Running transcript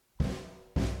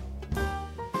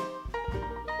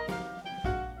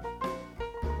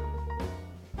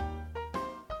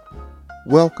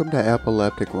Welcome to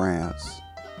Epileptic Rants.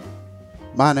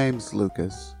 My name's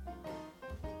Lucas.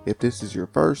 If this is your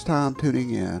first time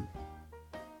tuning in,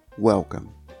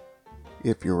 welcome.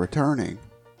 If you're returning,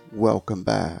 welcome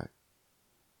back.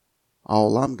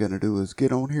 All I'm gonna do is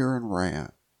get on here and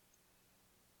rant.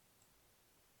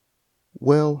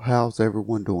 Well, how's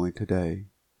everyone doing today?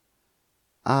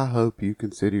 I hope you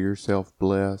consider yourself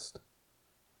blessed.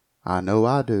 I know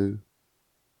I do.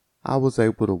 I was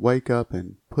able to wake up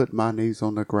and put my knees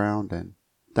on the ground and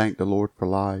thank the Lord for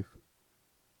life.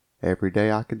 Every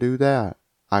day I can do that,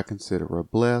 I consider a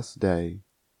blessed day.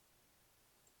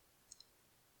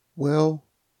 Well,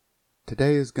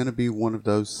 today is going to be one of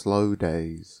those slow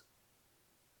days.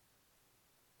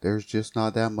 There's just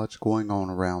not that much going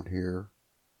on around here.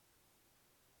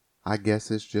 I guess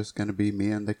it's just going to be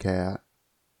me and the cat.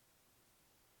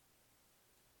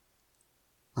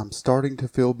 I'm starting to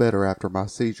feel better after my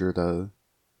seizure, though.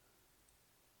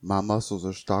 My muscles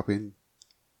are stopping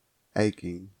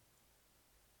aching,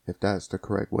 if that's the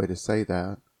correct way to say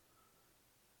that.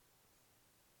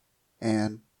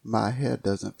 And my head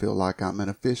doesn't feel like I'm in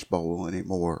a fishbowl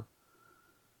anymore.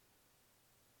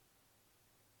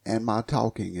 And my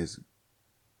talking is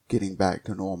getting back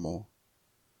to normal.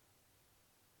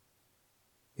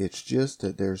 It's just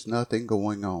that there's nothing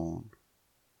going on.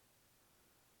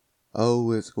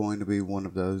 Oh, it's going to be one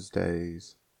of those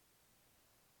days.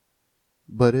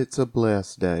 But it's a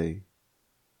blessed day.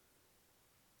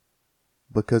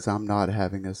 Because I'm not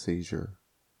having a seizure.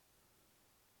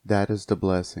 That is the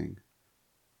blessing.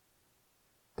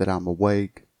 That I'm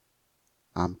awake,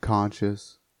 I'm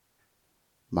conscious,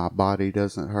 my body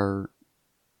doesn't hurt,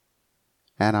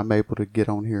 and I'm able to get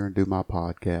on here and do my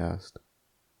podcast.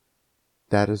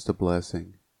 That is the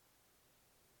blessing.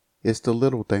 It's the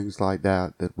little things like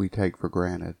that that we take for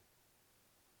granted.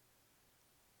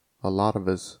 A lot of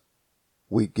us,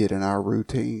 we get in our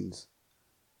routines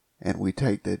and we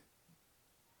take it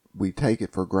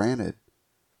for granted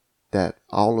that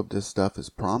all of this stuff is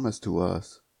promised to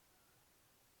us.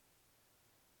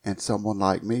 And someone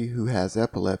like me who has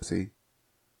epilepsy,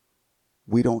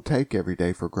 we don't take every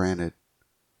day for granted.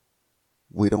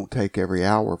 We don't take every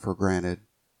hour for granted,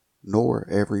 nor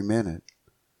every minute.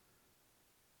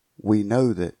 We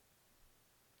know that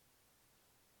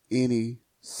any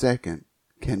second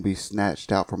can be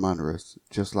snatched out from under us,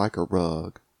 just like a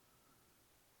rug.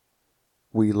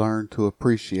 We learn to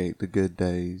appreciate the good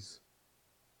days,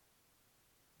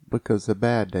 because the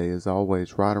bad day is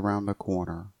always right around the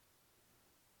corner.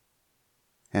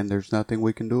 And there's nothing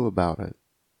we can do about it.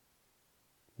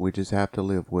 We just have to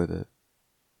live with it.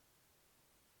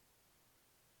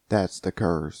 That's the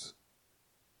curse.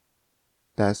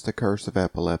 That's the curse of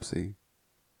epilepsy,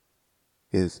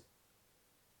 is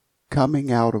coming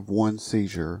out of one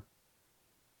seizure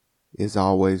is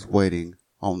always waiting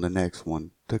on the next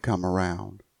one to come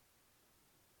around.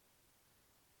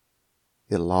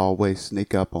 It'll always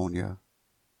sneak up on you.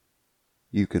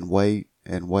 You can wait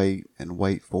and wait and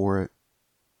wait for it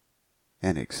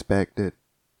and expect it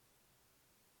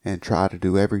and try to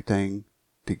do everything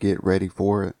to get ready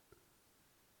for it.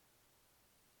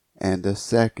 And the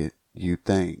second you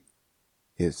think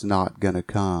it's not gonna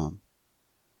come,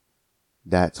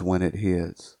 that's when it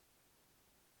hits.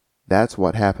 That's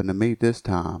what happened to me this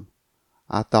time.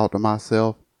 I thought to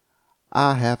myself,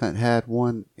 I haven't had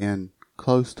one in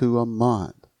close to a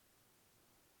month.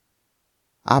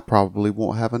 I probably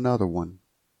won't have another one.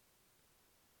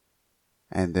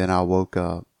 And then I woke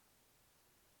up,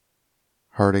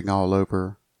 hurting all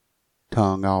over,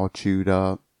 tongue all chewed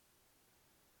up,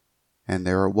 and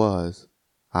there it was.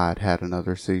 I'd had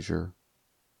another seizure.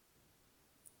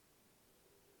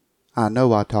 I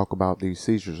know I talk about these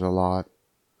seizures a lot,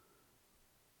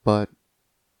 but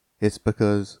it's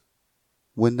because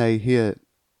when they hit,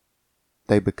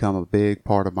 they become a big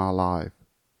part of my life.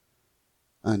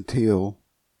 Until,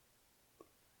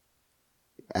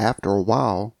 after a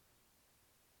while,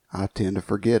 I tend to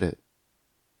forget it.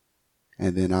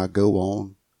 And then I go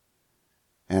on,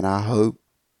 and I hope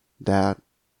that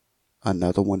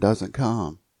another one doesn't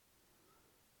come.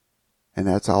 And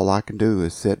that's all I can do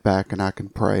is sit back and I can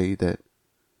pray that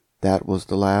that was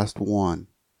the last one.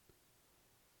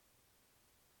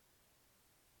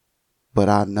 But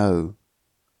I know,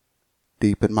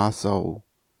 deep in my soul,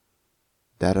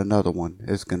 that another one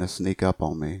is going to sneak up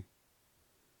on me.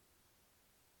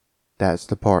 That's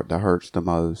the part that hurts the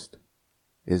most,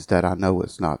 is that I know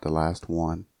it's not the last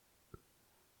one.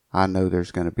 I know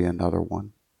there's going to be another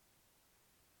one.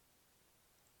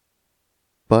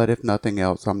 But if nothing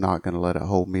else, I'm not going to let it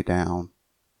hold me down.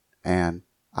 And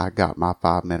I got my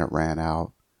 5-minute rant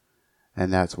out.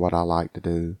 And that's what I like to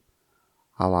do.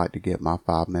 I like to get my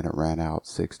 5-minute rant out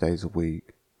 6 days a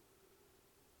week.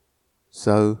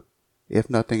 So,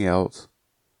 if nothing else,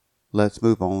 let's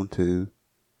move on to,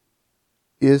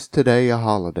 is today a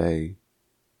holiday?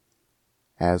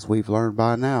 As we've learned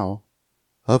by now,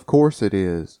 of course it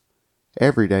is.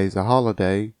 Every day's a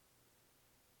holiday.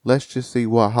 Let's just see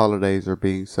what holidays are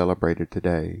being celebrated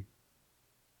today.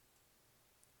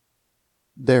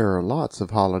 There are lots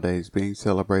of holidays being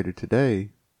celebrated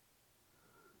today.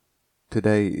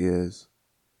 Today is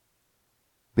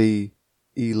Be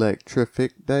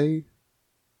Electrific Day,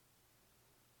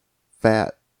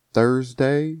 Fat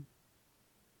Thursday,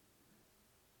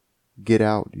 Get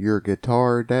Out Your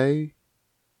Guitar Day,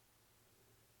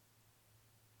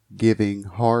 Giving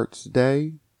Hearts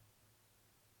Day,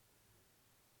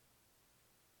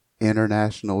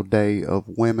 International Day of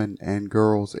Women and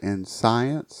Girls in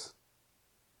Science,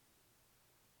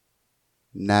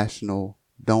 National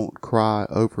Don't Cry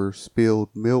Over Spilled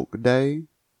Milk Day,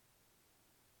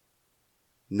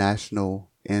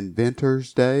 National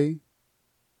Inventors Day,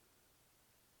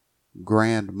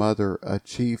 Grandmother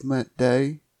Achievement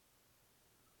Day,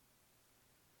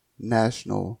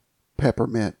 National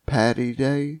Peppermint Patty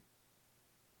Day,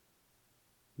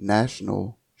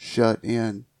 National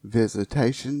Shut-In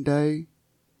Visitation Day,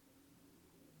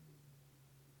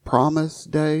 Promise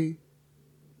Day,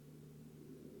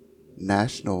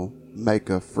 National Make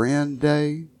a Friend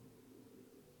Day,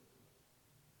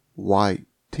 White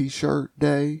T-Shirt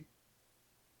Day,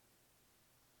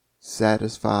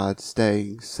 Satisfied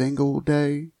Staying Single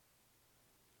Day,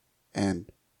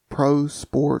 and Pro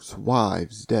Sports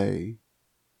Wives Day.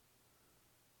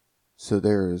 So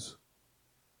there's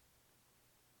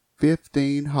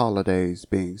 15 holidays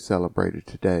being celebrated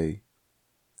today.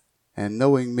 And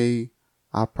knowing me,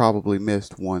 I probably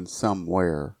missed one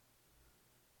somewhere.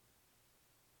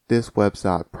 This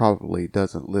website probably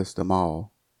doesn't list them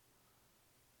all.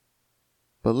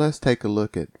 But let's take a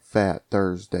look at Fat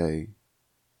Thursday.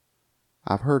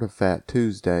 I've heard of Fat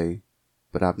Tuesday,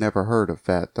 but I've never heard of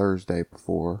Fat Thursday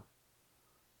before.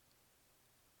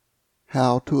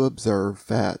 How to observe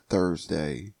Fat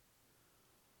Thursday.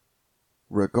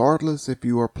 Regardless if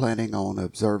you are planning on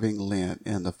observing Lent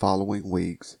in the following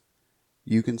weeks,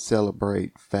 you can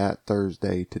celebrate Fat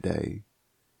Thursday today.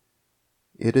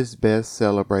 It is best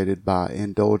celebrated by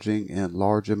indulging in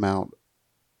large amount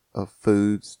of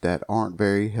foods that aren't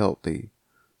very healthy,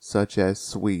 such as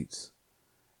sweets,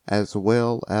 as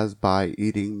well as by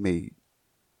eating meat,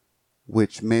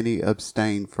 which many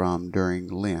abstain from during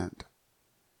Lent.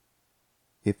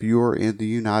 If you are in the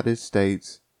United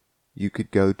States, you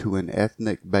could go to an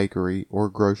ethnic bakery or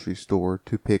grocery store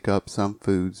to pick up some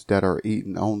foods that are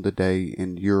eaten on the day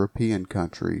in European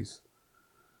countries.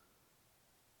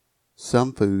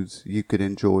 Some foods you could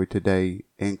enjoy today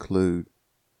include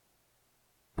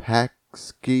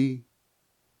Paczki,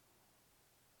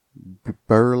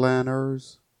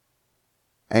 Berliners,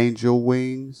 angel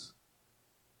wings,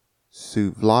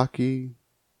 souvlaki,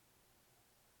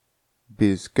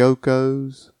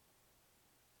 bizcochos,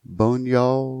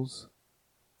 bunyals,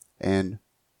 and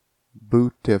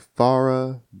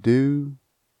butifarra do.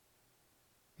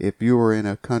 If you are in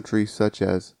a country such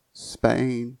as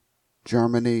Spain,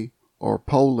 Germany, or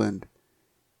Poland,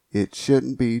 it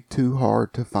shouldn't be too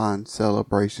hard to find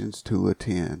celebrations to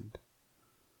attend.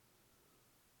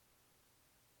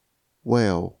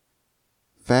 Well,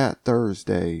 Fat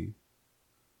Thursday,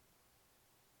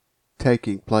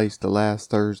 taking place the last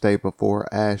Thursday before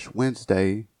Ash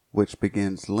Wednesday, which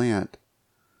begins Lent,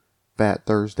 Fat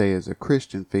Thursday is a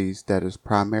Christian feast that is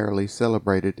primarily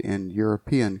celebrated in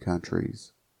European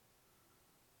countries.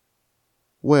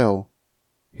 Well,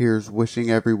 here's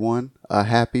wishing everyone a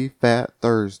happy Fat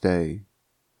Thursday.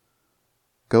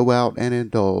 Go out and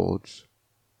indulge.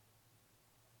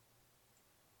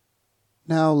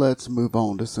 Now let's move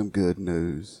on to some good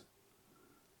news.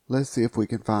 Let's see if we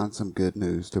can find some good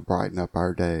news to brighten up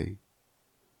our day.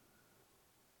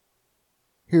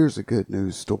 Here's a good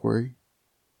news story.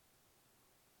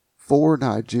 4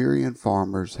 Nigerian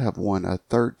farmers have won a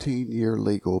 13-year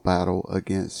legal battle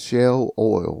against Shell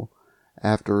Oil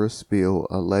after a spill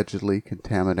allegedly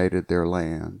contaminated their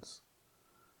lands.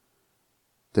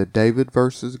 The David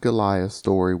versus Goliath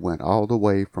story went all the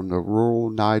way from the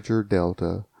rural Niger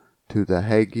Delta to the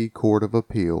Hague Court of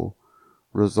Appeal,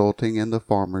 resulting in the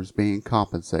farmers being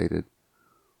compensated,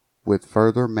 with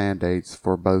further mandates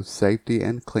for both safety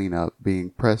and cleanup being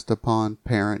pressed upon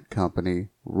parent company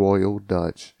Royal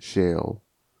Dutch Shell.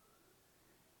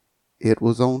 It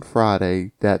was on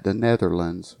Friday that the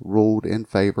Netherlands ruled in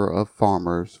favor of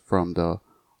farmers from the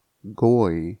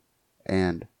Gooi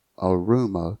and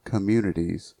Aruma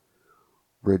communities,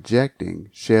 rejecting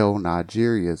Shell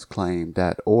Nigeria's claim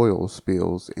that oil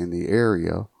spills in the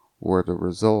area were the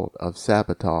result of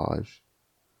sabotage.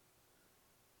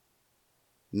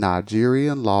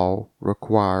 Nigerian law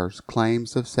requires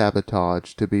claims of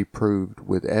sabotage to be proved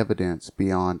with evidence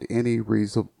beyond any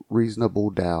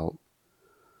reasonable doubt,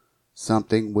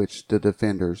 something which the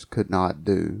defenders could not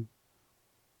do.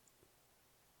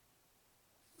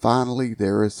 Finally,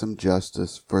 there is some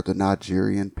justice for the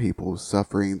Nigerian people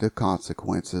suffering the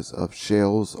consequences of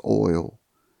Shell's oil,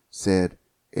 said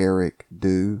Eric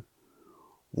Dew,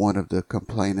 one of the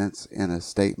complainants, in a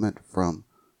statement from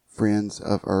Friends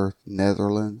of Earth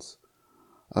Netherlands,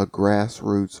 a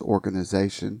grassroots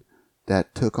organization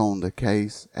that took on the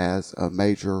case as a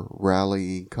major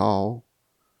rallying call.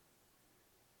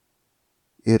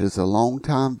 It is a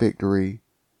long-time victory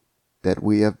that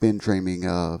we have been dreaming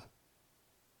of.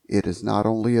 It is not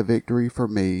only a victory for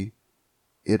me,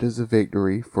 it is a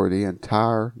victory for the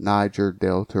entire Niger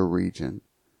Delta region,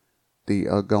 the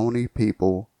Ogoni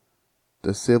people,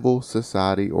 the civil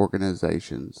society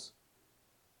organizations.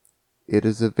 It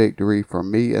is a victory for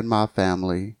me and my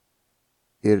family.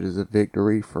 It is a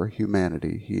victory for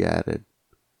humanity, he added.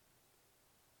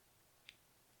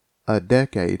 A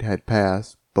decade had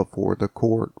passed before the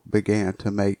court began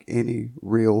to make any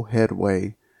real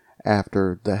headway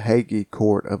after the Hague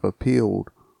Court of Appeal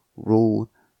ruled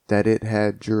that it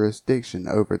had jurisdiction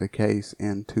over the case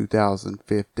in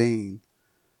 2015.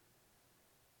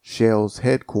 Shell's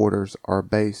headquarters are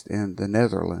based in the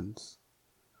Netherlands.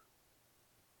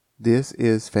 This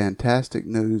is fantastic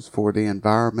news for the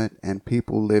environment and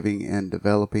people living in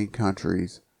developing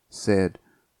countries, said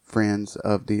Friends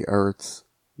of the Earth's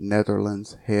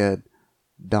Netherlands head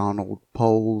Donald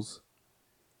Poles.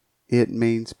 It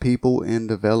means people in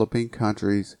developing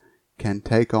countries can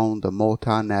take on the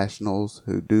multinationals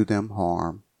who do them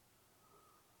harm.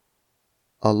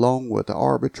 Along with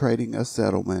arbitrating a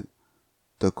settlement,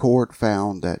 the court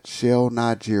found that Shell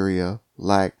Nigeria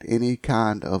lacked any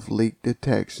kind of leak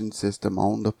detection system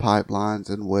on the pipelines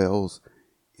and wells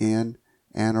in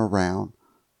and around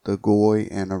the Goi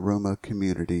and Aruma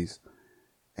communities,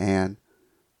 and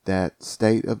that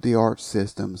state-of-the-art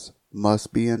systems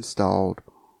must be installed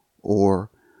or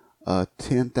a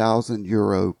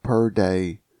 €10,000 per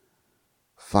day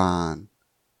fine.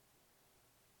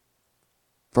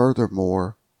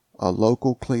 Furthermore, a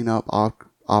local cleanup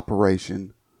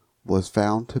operation was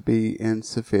found to be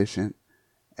insufficient,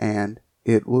 and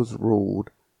it was ruled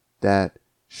that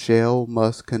Shell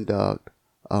must conduct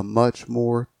a much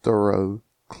more thorough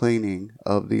cleaning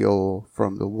of the oil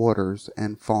from the waters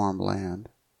and farmland.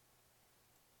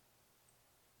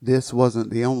 This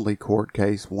wasn't the only court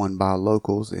case won by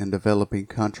locals in developing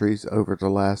countries over the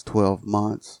last 12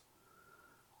 months.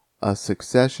 A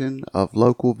succession of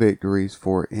local victories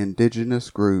for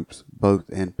indigenous groups both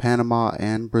in Panama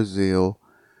and Brazil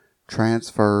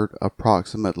transferred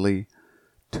approximately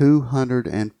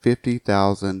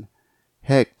 250,000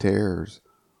 hectares,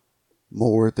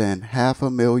 more than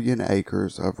 500,000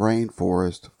 acres of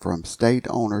rainforest from state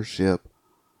ownership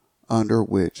under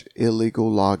which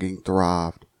illegal logging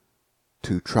thrived,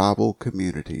 to tribal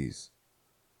communities.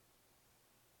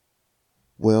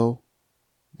 Well,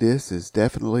 this is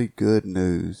definitely good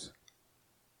news.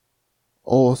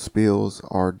 Oil spills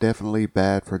are definitely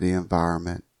bad for the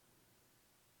environment.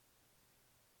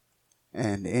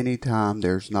 And anytime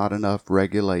there's not enough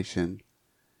regulation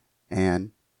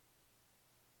and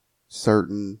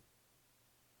certain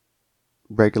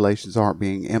regulations aren't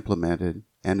being implemented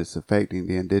and it's affecting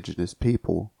the indigenous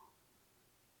people,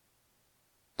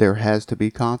 there has to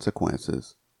be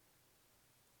consequences.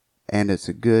 And it's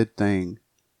a good thing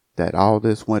that all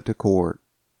this went to court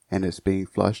and it's being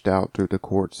flushed out through the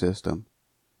court system,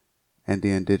 and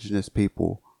the indigenous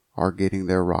people are getting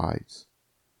their rights.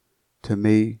 To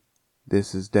me,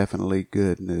 this is definitely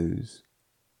good news.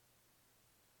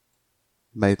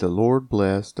 May the Lord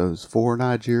bless those 4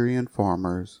 Nigerian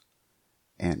farmers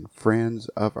and Friends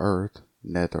of Earth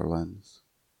Netherlands.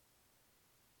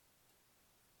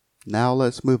 Now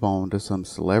let's move on to some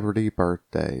celebrity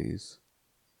birthdays.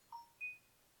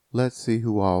 Let's see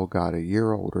who all got a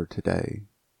year older today.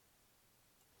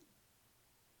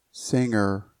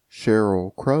 Singer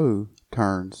Sheryl Crow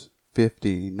turns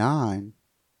 59.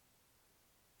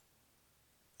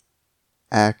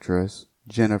 Actress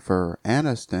Jennifer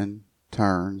Aniston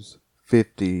turns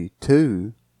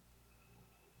 52.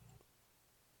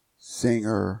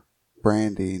 Singer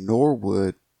Brandy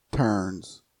Norwood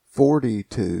turns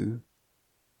 42.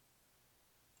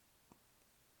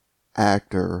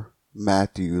 Actor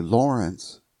Matthew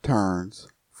Lawrence turns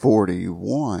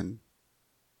 41.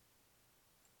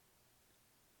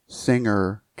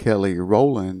 Singer Kelly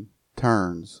Rowland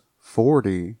turns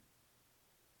 40.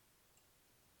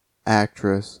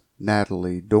 Actress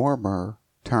Natalie Dormer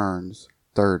turns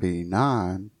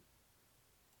 39.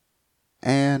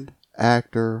 And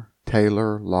actor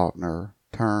Taylor Lautner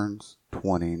turns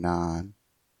 29.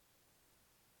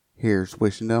 Here's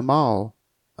wishing them all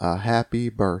a happy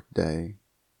birthday.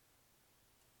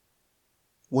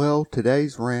 Well,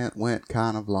 today's rant went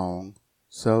kind of long,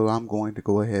 so I'm going to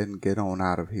go ahead and get on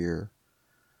out of here.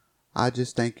 I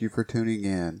just thank you for tuning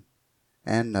in,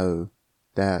 and know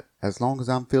that as long as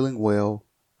I'm feeling well,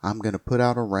 I'm going to put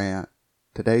out a rant,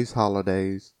 today's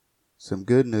holidays, some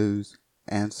good news,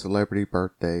 and celebrity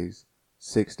birthdays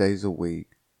 6 days a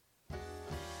week.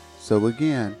 So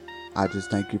again, I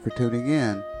just thank you for tuning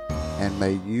in, and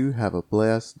may you have a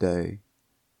blessed day.